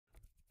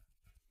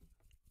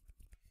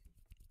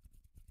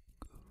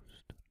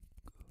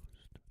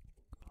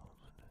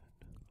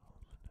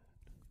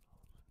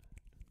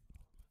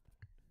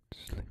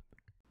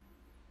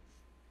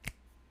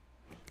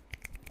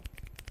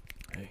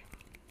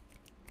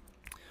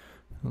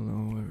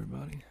Hello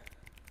everybody.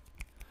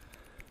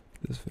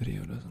 This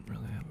video doesn't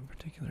really have a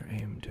particular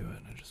aim to it.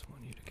 I just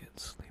want you to get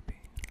sleepy.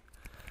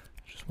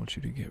 I just want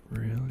you to get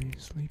really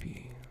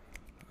sleepy.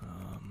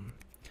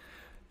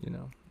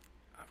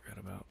 I've got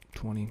about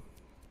 20-30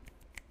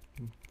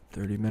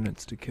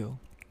 minutes to kill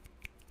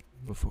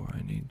before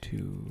I need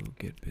to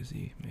get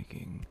busy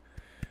making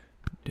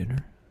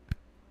dinner.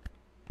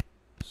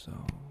 So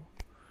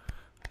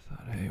I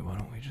thought, hey, why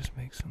don't we just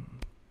make some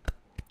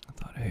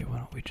hey, why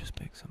don't we just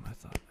make some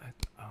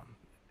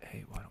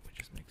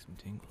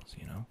tingles,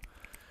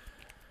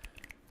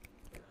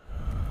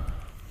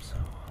 So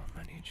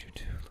I need you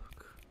to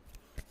look.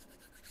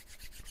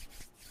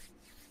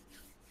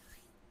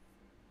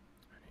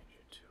 I need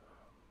you to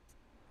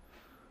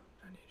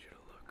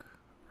look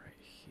right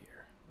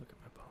here. Look at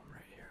my palm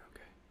right here,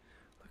 okay?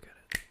 Look at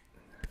it. I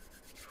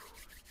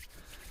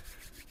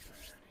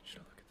need you to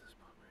look at this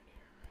palm right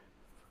here, right?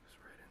 Focus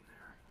right in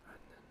there. And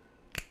then,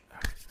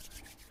 alright.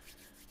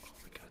 Oh,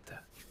 we got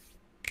that.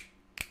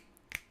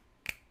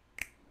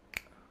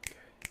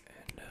 Okay,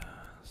 and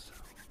so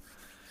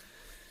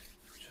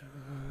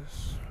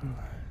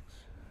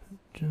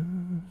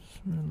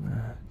just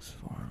relax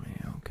for me,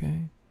 okay?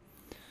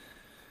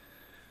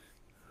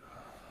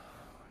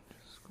 I'm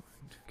just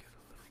going to get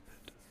a little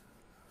bit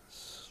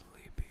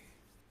sleepy.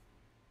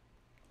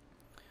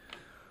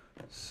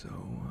 So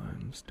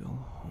I'm still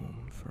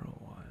home for a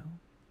while.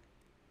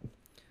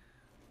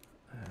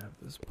 I have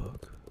this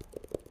book,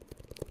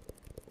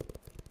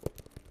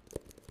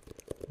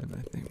 and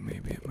I think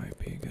maybe it might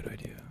be a good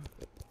idea.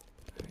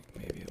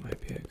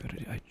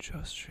 I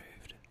just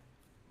shaved,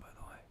 by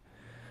the way.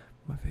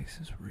 My face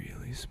is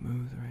really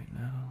smooth right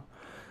now.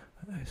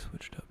 I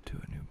switched up to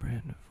a new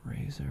brand of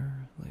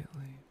razor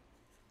lately.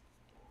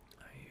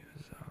 I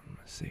use a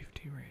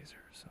safety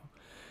razor, so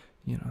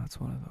it's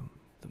one of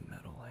the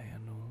metal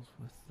handles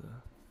with the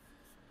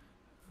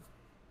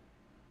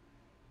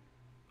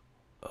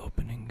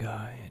opening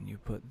guy, and you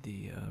put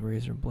the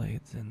razor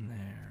blades in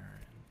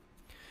there.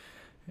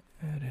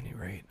 And at any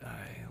rate,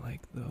 I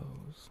like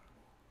those.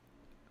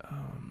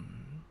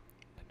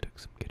 It took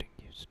some getting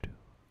used to,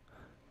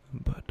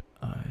 but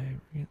I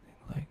really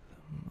like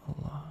them a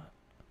lot.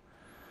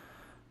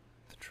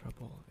 The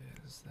trouble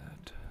is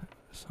that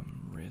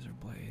some razor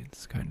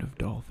blades kind of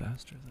dull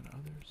faster than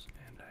others,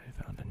 and I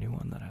found a new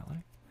one that I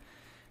like.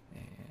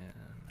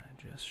 And I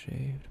just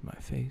shaved. My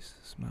face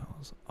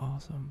smells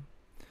awesome.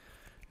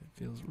 It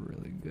feels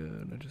really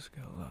good. I just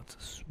got lots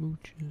of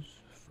smooches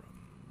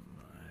from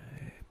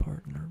my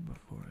partner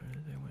before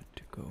they went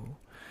to go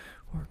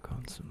work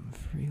on some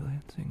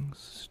freelancing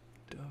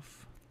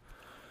stuff.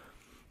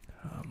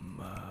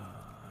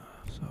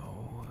 So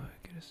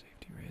get a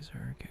safety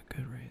razor, get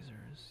good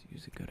razors,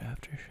 use a good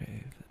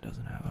aftershave that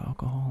doesn't have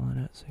alcohol in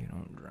it so you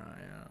don't dry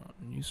out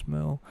and you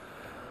smell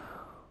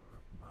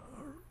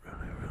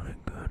really, really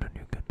good, and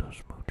you get those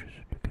smooches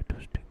and you get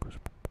those tingles.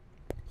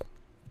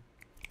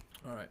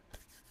 Alright.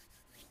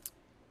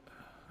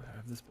 I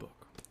have this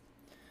book.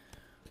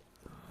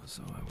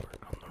 So I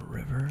work on the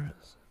river,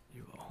 as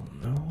you all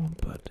know,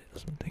 but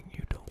something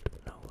you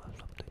don't know,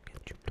 something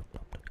that you don't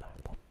know that I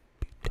won't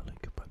be telling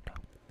you right now,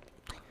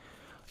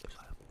 is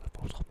I have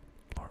for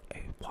a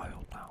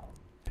while now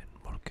been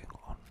working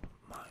on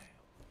my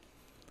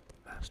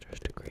master's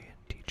degree in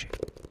teaching,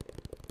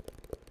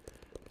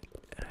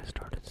 and I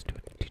started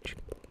student teaching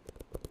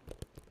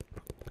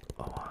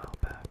a while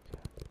back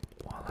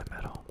while I'm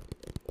at home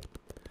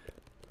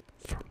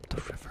from the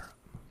river.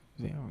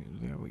 Very,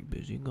 very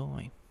busy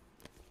going.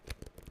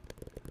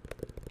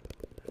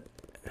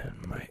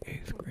 And my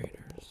 8th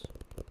graders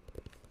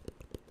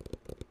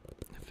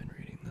have been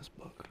reading this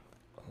book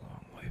a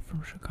long way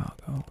from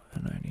Chicago,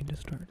 and I need to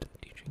start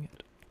teaching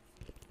it,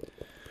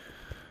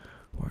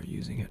 or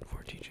using it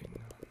for teaching.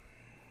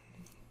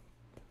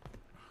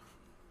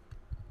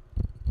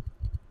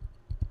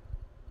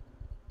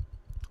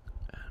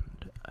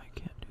 And I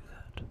can't do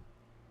that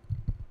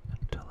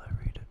until I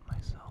read it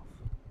myself.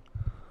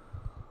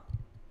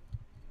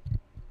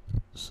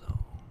 So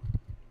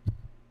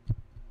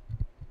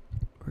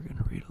we're going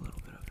to read a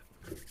little bit of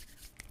it.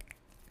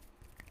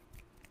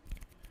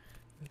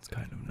 It's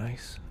kind of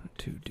nice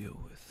to deal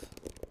with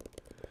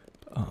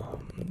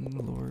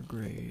lower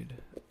grade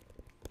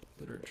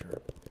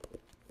literature,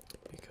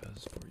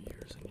 because for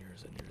years and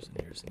years and years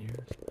and years and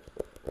years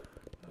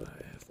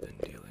I have been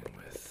dealing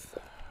with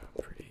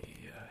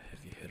pretty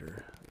heavy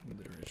hitter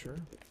literature,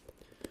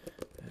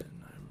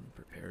 and I'm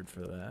prepared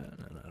for that,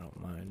 and I don't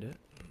mind it.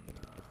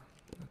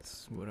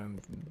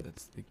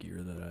 That's the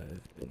gear that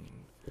I've been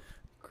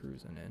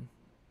cruising in.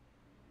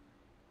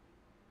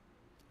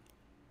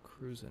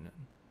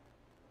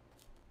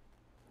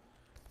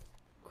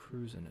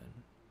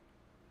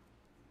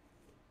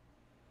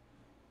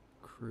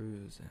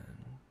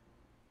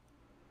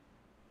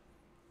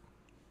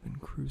 Been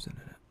cruising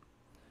in it.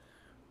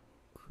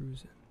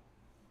 Cruising.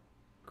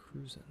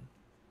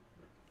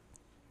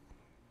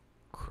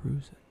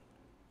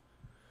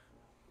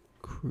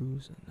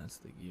 That's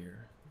the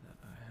gear that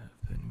I have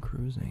been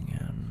cruising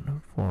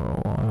in for a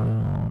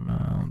while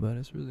now, but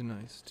it's really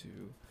nice to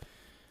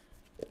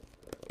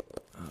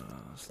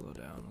slow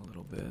down a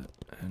little bit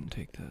and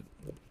take that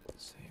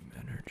same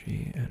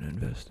energy and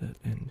invest it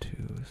into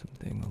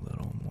something a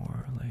little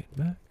more laid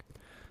back,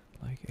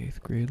 like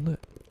 8th grade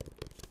lit.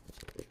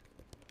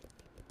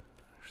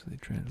 Actually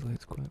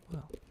translates quite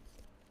well.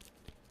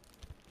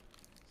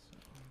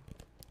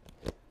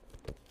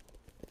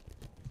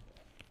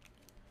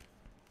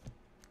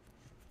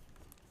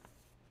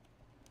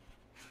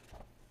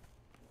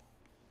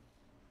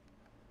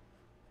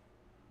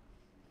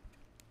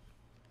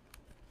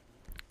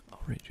 I'll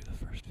read you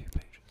the first few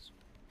pages.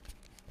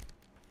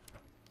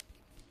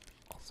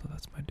 Also,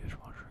 that's my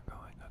dishwasher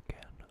going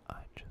again.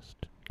 I just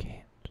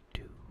can't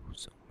do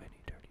so many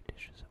dirty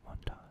dishes at one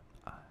time.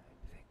 I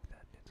think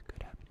that it's a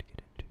good habit to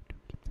get into. To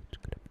keep it's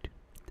a good habit.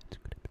 It's a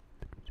good habit.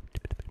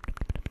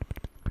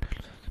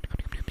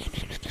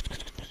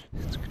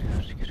 It's a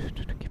good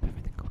habit to keep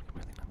everything going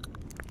really nice.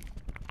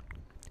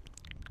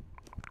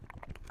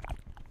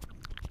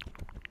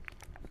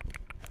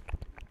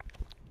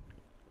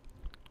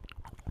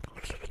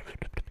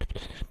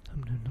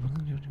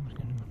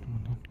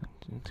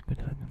 It's a good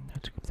habit.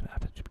 That's a good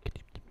habit.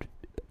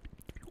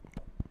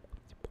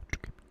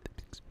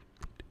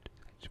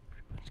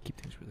 Just keep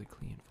things really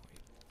clean for you.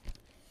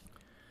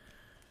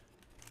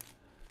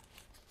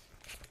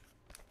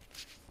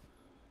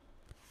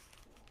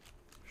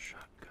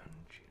 Shotgun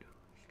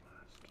Cheetums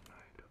last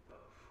night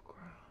above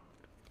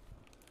ground.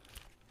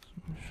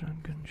 Some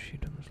shotgun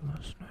Cheetums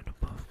last night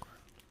above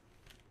ground.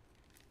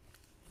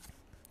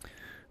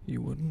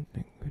 You wouldn't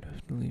think we'd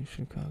have to leave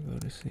Chicago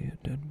to see a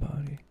dead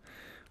body.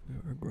 We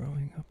were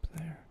growing up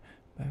there,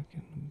 back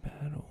in the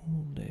bad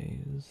old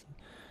days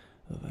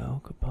of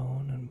Al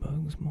Capone and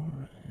Bugs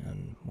Moran.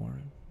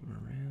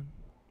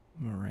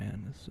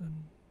 Moran is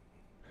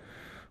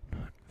a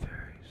not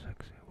very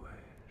sexy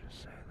way to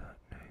say that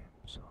name,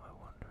 so I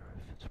wonder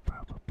if it's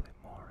probably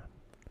Moran.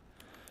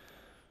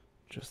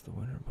 Just the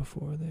winter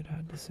before they'd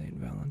had the St.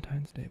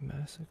 Valentine's Day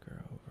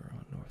massacre over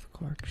on North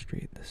Clark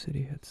Street, the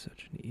city had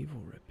such an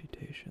evil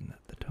reputation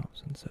that the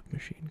Thompson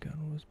submachine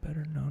gun was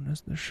better known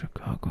as the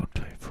Chicago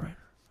typewriter.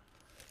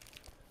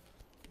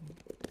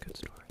 Good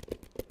story.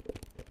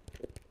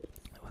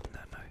 Wasn't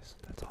that nice?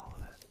 That's all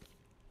of it.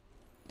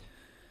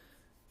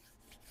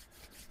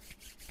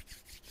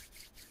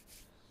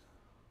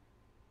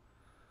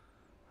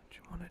 What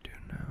you want to do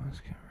now is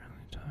get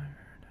really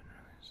tired and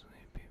really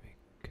sleepy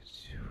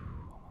because you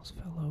almost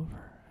fell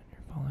over and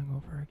you're falling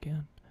over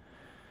again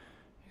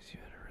because you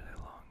had a really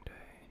long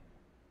day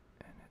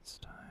and it's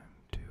time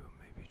to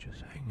maybe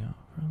just hang out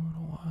for a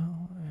little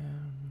while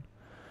and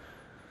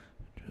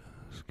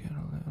just get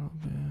a little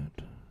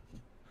bit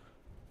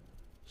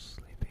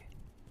sleepy.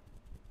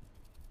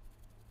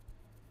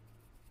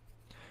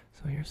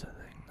 So here's the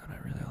thing that I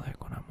really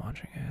like when I'm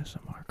watching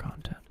ASMR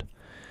content.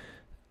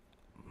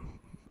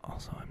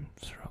 Also, I'm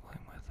struggling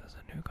with as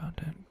a new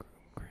content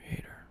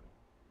creator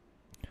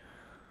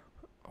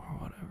or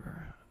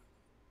whatever.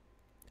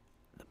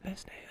 The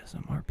best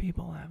ASMR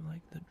people have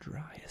like the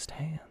driest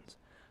hands.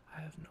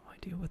 I have no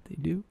idea what they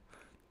do.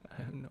 I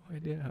have no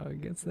idea how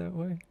it gets that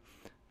way.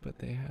 But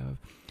they have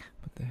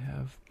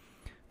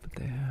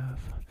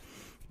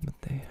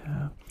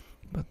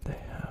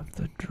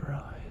the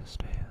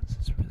driest hands.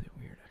 It's really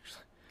weird,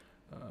 actually.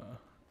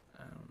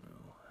 I don't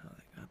know how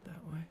they got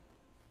that way.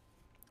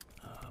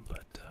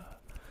 But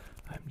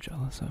I'm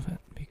jealous of it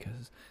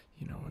because,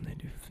 you know, when they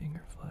do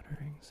finger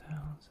fluttering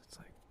sounds, it's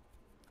like,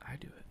 I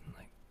do it and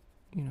like,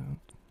 you know,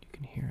 you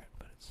can hear it,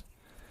 but it's,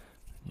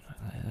 you know,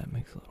 that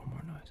makes a little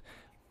more noise.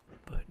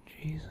 But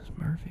Jesus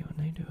Murphy, when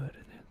they do it,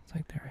 it's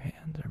like their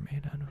hands are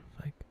made out of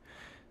like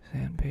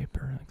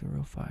sandpaper, like the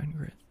real fine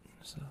grit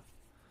and stuff.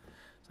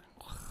 It's like,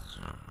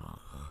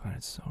 but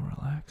it's so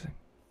relaxing.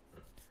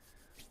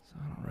 So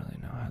I don't really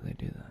know how they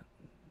do that.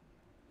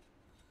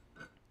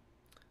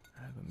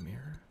 I have a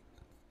mirror.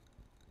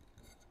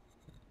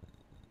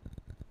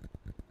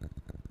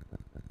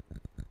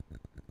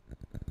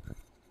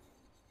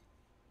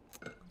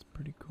 It's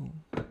pretty cool.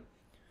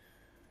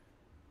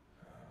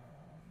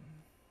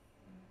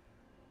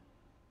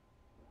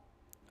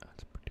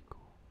 That's pretty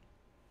cool.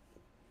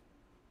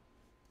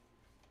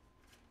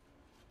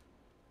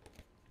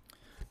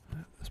 I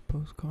have this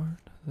postcard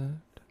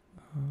that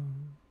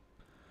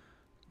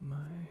my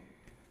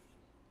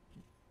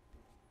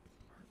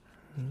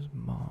partner's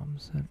mom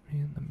sent me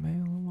in the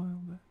mail a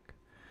while back.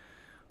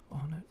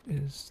 On it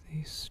is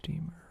the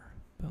steamer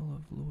Belle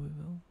of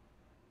Louisville.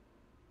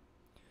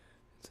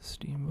 It's a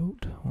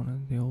steamboat, one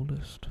of the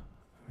oldest,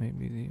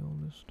 maybe the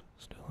oldest,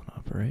 still in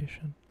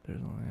operation.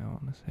 There's only, I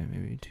want to say,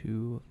 maybe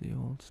 2 of the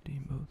old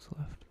steamboats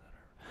left that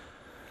are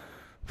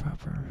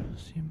proper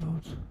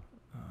steamboats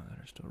that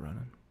are still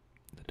running.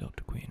 The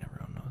Delta Queen,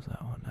 everyone knows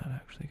that one. That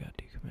actually got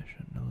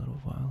decommissioned a little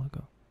while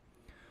ago.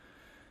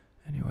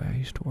 Anyway, I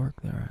used to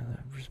work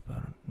there. Just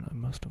about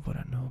most of what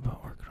I know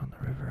about working on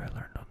the river I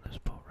learned on this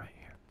boat right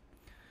here.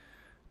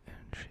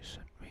 And she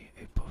sent me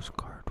a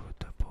postcard with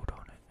the boat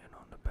on it, and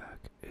on the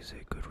back is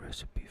a good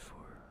recipe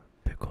for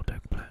pickled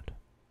eggplant.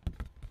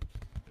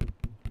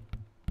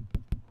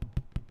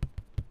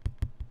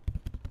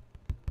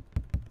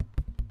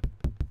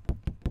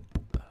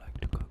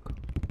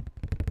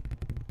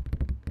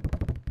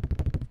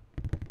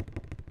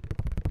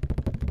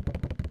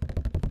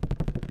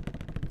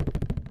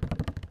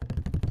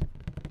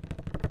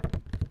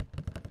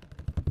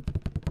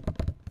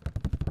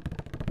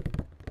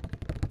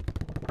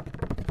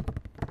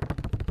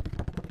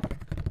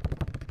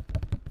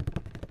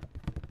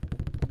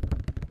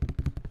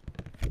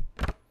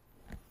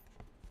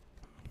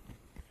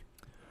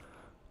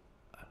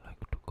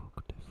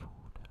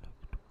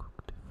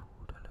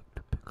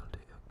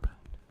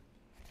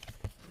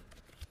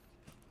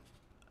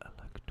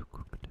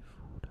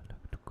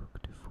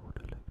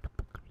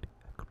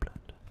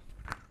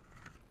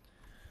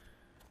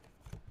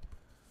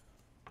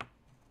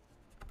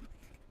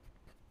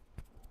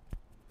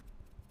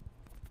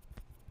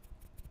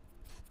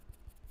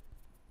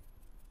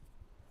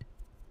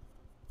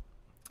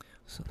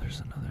 So there's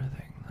another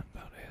thing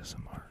about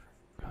ASMR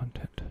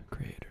content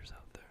creators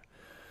out there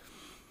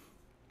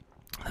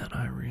that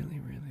I really,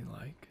 really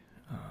like.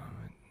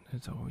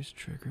 It's always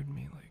triggered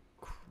me like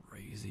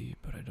crazy,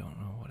 but I don't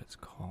know what it's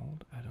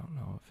called. I don't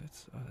know if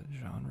it's a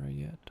genre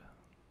yet.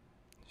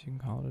 If you can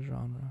call it a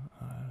genre,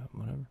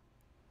 whatever.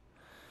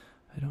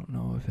 I don't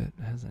know if it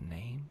has a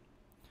name,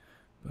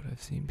 but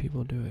I've seen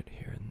people do it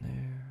here and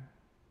there.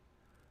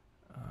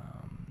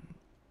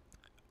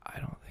 I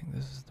don't think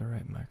this is the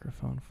right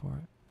microphone for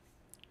it,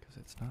 because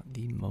it's not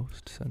the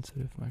most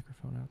sensitive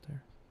microphone out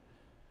there.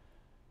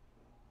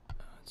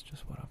 It's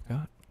just what I've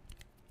got,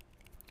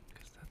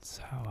 because that's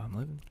how I'm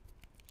living.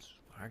 That's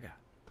what I got.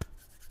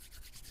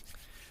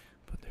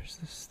 But there's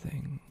this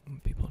thing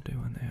people do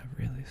when they have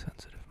really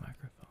sensitive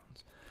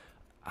microphones.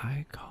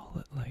 I call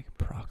it like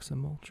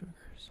proximal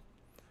triggers,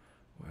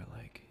 where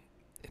like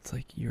it's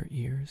like your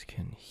ears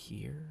can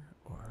hear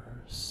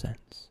or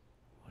sense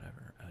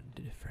whatever a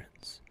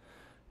difference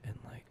in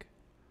like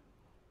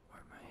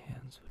where my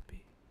hands would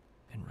be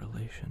in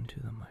relation to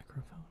the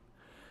microphone,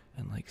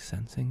 and like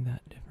sensing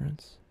that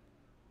difference,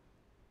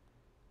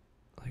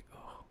 like,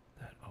 oh,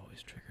 that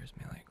always triggers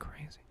me like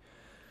crazy.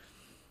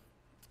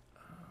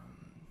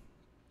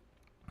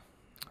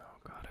 Oh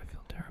god, I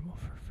feel terrible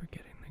for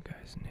forgetting the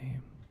guy's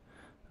name.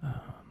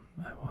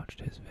 I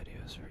watched his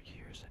videos for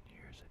years and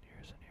years and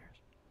years and years.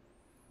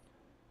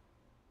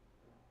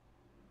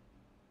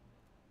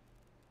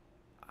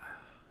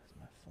 Is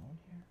my phone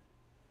here?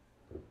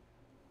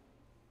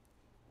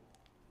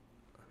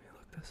 Let me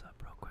look this up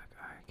real quick.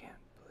 I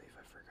can't believe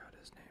I forgot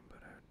his name, but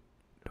I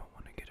don't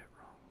want to get it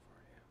wrong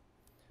for you.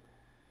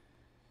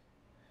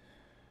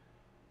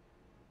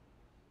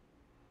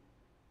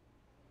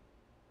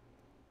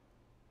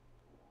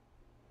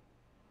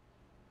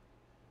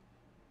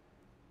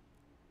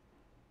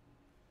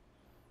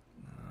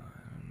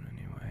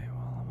 Anyway,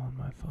 while I'm on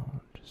my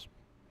phone, just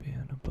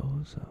being a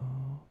bozo.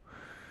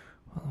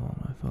 While I'm on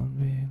my phone,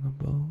 being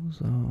a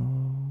bozo.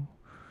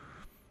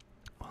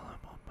 While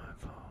I'm on my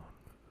phone,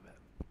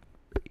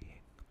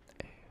 being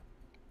a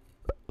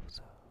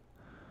bozo.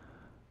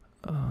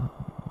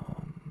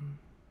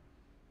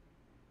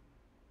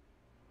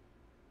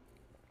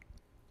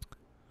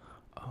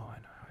 Oh, I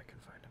know how I can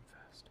find him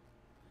fast.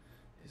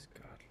 He's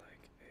got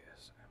like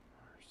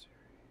ASMR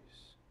series.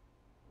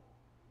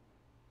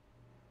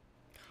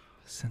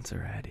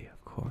 Censorati,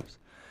 of course.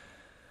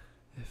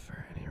 If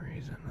for any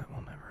reason that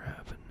will never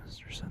happen,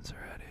 Mr.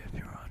 Censorati, if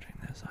you're watching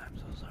this, I'm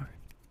so sorry.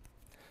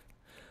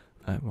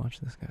 I've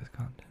watched this guy's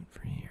content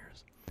for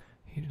years.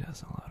 He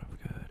does a lot of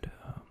good,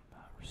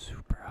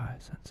 super high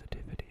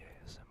sensitivity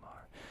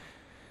ASMR.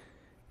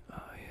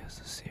 He has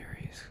a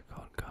series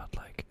called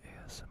Godlike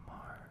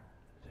ASMR.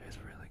 It's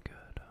really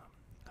good.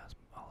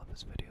 All of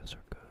his videos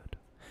are good.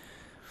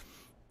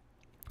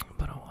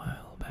 But a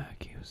while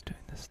back, he was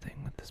doing this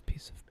thing with this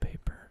piece of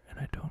paper, and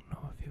I don't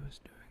know if he was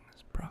doing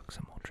this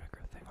proximal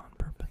trigger thing on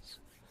purpose.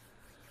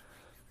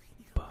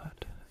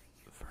 But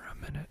for a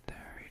minute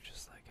there, he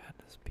just like had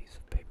this piece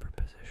of paper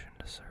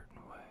positioned a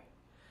certain way,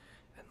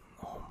 and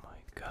oh my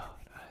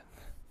god,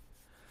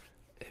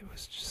 it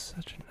was just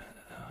such an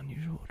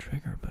unusual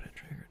trigger, but it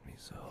triggered me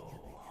so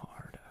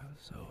hard. I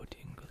was so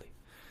tingly.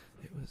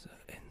 It was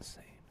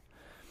insane.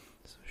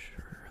 So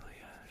surely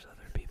there's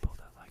other people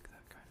that like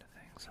that kind of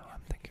thing. So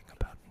I'm thinking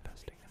about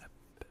investing in a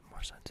bit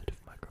more sensitive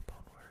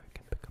microphone where it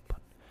can pick up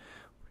on,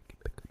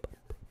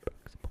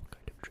 proximal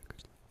kind of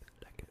triggers like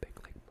that. I can make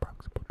like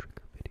proximal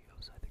trigger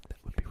videos. I think that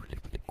would be really,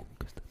 really cool,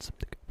 because that's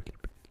something I really,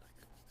 really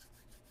like.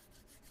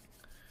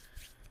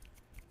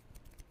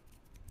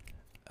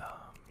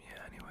 Yeah,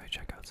 anyway,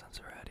 check out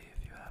Censorati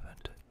if you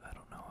haven't. I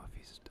don't know if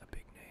he's a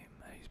big name.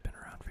 He's been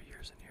around for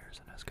years and years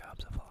and has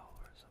gobs of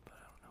followers, but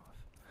I don't know if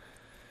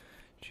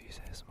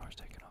ASMR's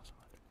taken off so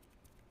much.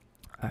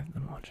 I've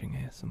been watching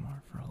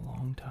ASMR for a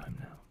long time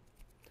now.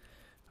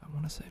 I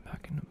want to say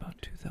back in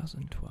about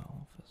 2012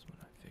 is when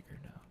I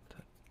figured out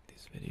that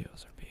these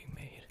videos are being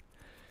made.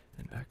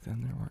 And back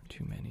then there weren't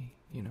too many.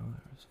 You know,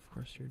 there was of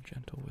course your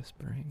Gentle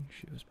Whispering.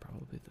 She was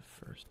probably the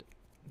first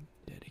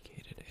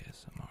dedicated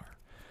ASMR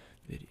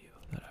video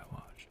that I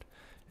watched,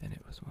 and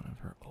it was one of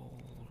her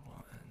old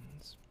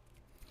ones.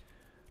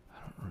 I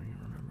don't really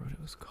remember what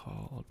it was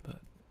called,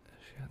 but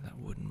she had that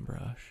wooden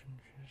brush, and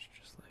she was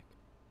just like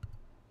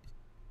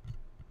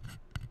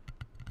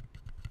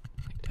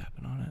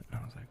tapping on it, and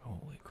I was like,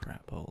 holy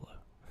crapola.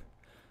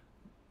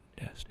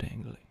 Yes,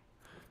 tangly.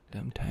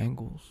 Them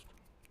tangles.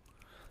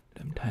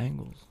 Them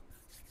tangles.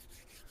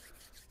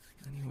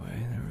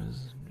 Anyway, there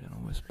was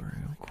Gentle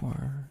Whispering, of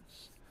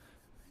course.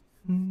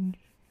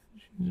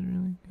 She's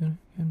really good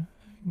at kind of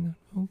having that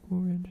vocal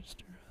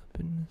register up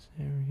in this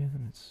area,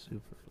 and it's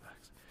super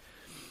relaxing.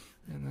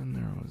 And then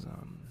there was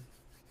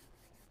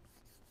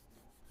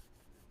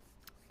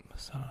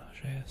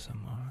Massage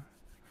ASMR.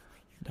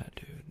 That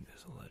dude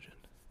is a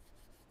legend.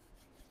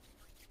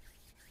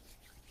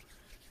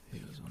 He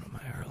was one of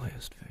my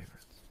earliest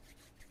favorites.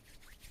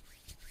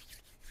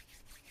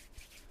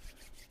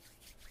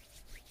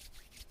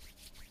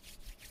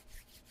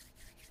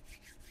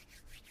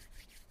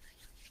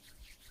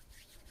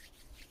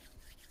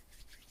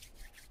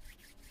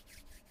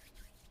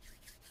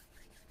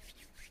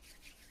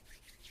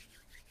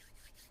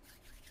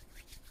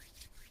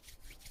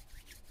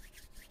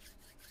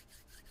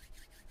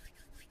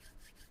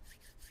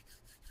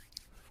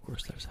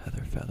 course, there's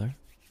Heather Feather.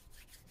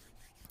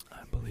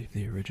 I believe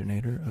the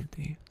originator of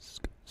the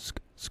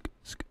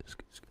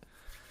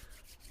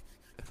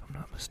if I'm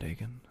not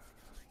mistaken,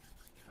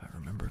 if I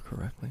remember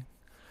correctly,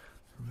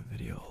 from a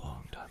video a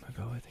long time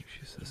ago. I think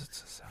she says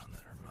it's a sound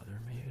that her mother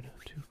made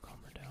to calm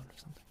her down or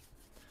something.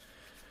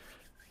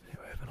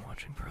 Anyway, I've been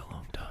watching for a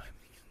long time.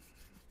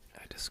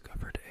 I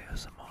discovered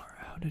ASMR.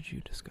 How did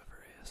you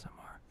discover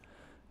ASMR?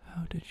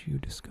 How did you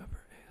discover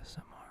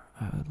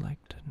ASMR? I would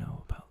like to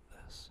know about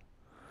this.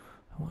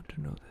 I want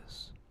to know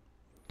this.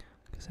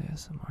 Because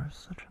ASMR is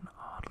such an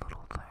odd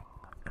little thing,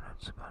 and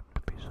it's gotten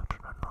to be such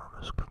an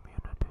enormous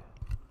community.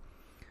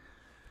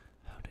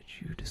 How did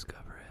you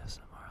discover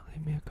ASMR?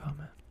 Leave me a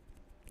comment.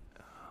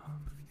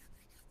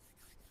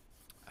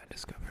 I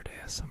discovered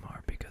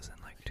ASMR because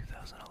in like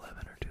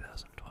 2011 or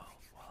 2012,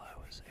 while I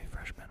was a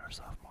freshman or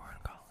sophomore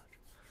in college,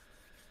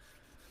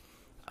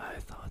 I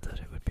thought that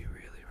it would be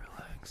really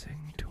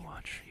relaxing to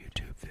watch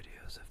YouTube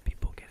videos of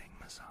people getting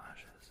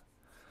massages.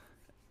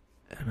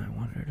 And I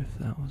wondered if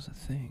that was a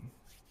thing.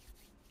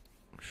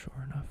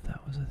 Sure enough,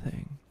 that was a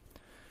thing.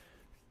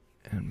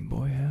 And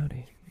boy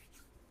howdy,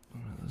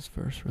 one of those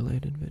first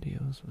related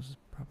videos was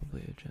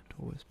probably a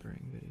gentle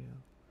whispering video.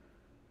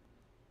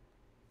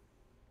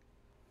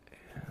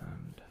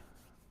 And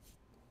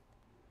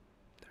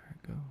there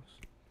it goes.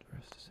 The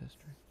rest is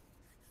history.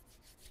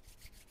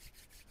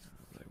 I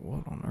was like,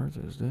 what on earth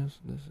is this?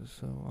 This is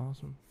so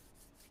awesome.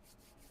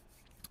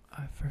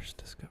 I first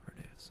discovered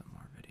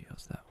ASMR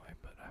videos that way,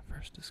 but I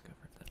first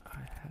discovered that I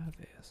have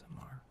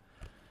ASMR.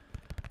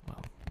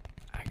 Well,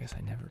 I guess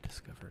I never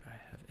discovered I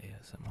have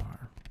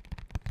ASMR,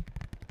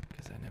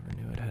 because I never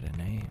knew it had a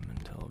name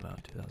until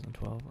about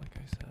 2012, like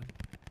I said.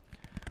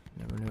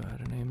 Never knew I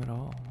had a name at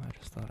all. I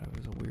just thought I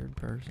was a weird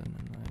person,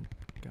 and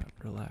I got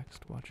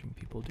relaxed watching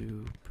people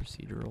do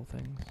procedural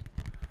things.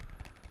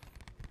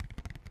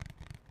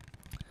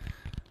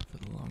 For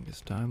the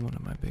longest time, one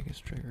of my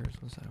biggest triggers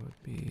was I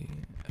would be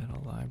at a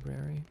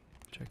library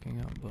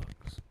checking out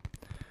books.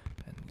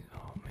 And,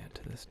 oh man,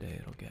 to this day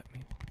it'll get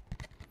me.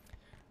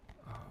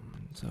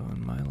 So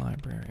in my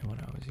library when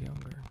I was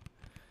younger,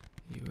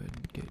 you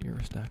would get your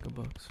stack of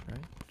books,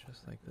 right?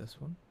 Just like this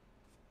one,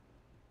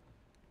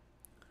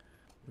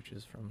 which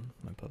is from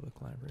my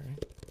public library.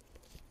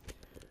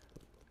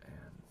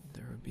 And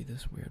there would be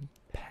this weird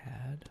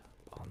pad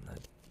on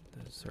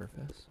the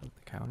surface of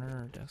the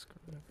counter or desk or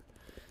whatever.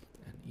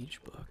 And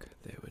each book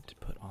they would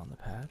put on the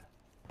pad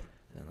and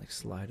then like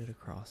slide it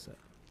across it.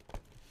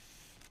 And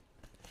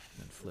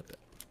then flip it.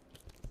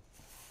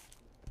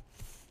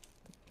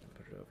 And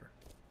put it over.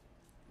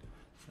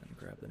 And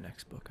grab the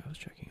next book I was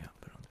checking out,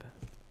 put it on the pad.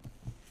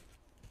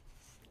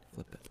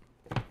 Flip it.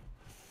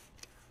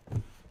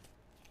 And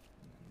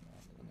then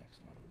on to the next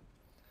one.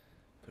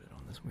 Put it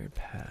on this weird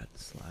pad,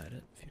 slide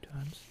it a few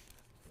times,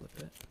 flip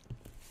it.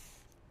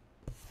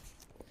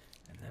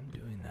 And them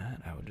doing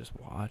that, I would just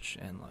watch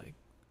and like,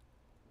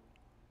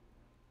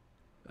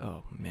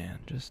 oh man,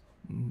 just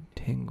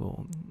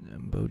tingle,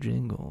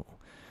 bojingle,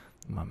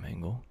 my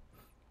mangle,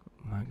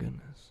 my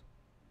goodness,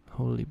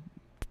 holy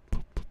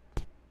poop,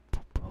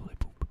 holy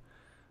poop.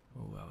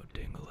 Oh, I would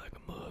tingle like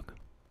a mug.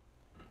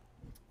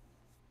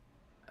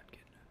 I'd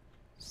get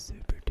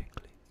super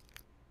tingly.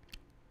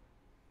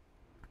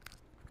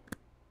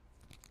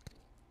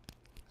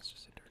 That's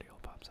just a dirty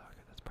old pop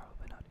socket. That's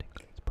probably not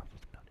tingly. It's probably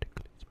not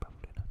tingly. It's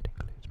probably not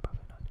tingly. It's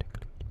probably not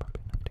tingly. It's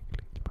probably not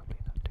tingly. It's probably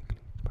not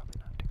tingly. It's probably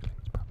not tingly.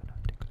 It's probably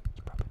not tingly.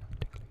 It's probably not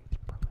tingly.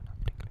 It's probably not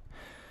tingly.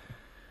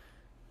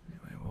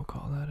 Anyway, we'll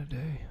call that a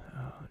day.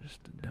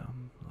 Just a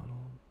dumb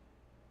little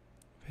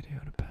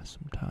video to pass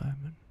some time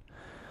and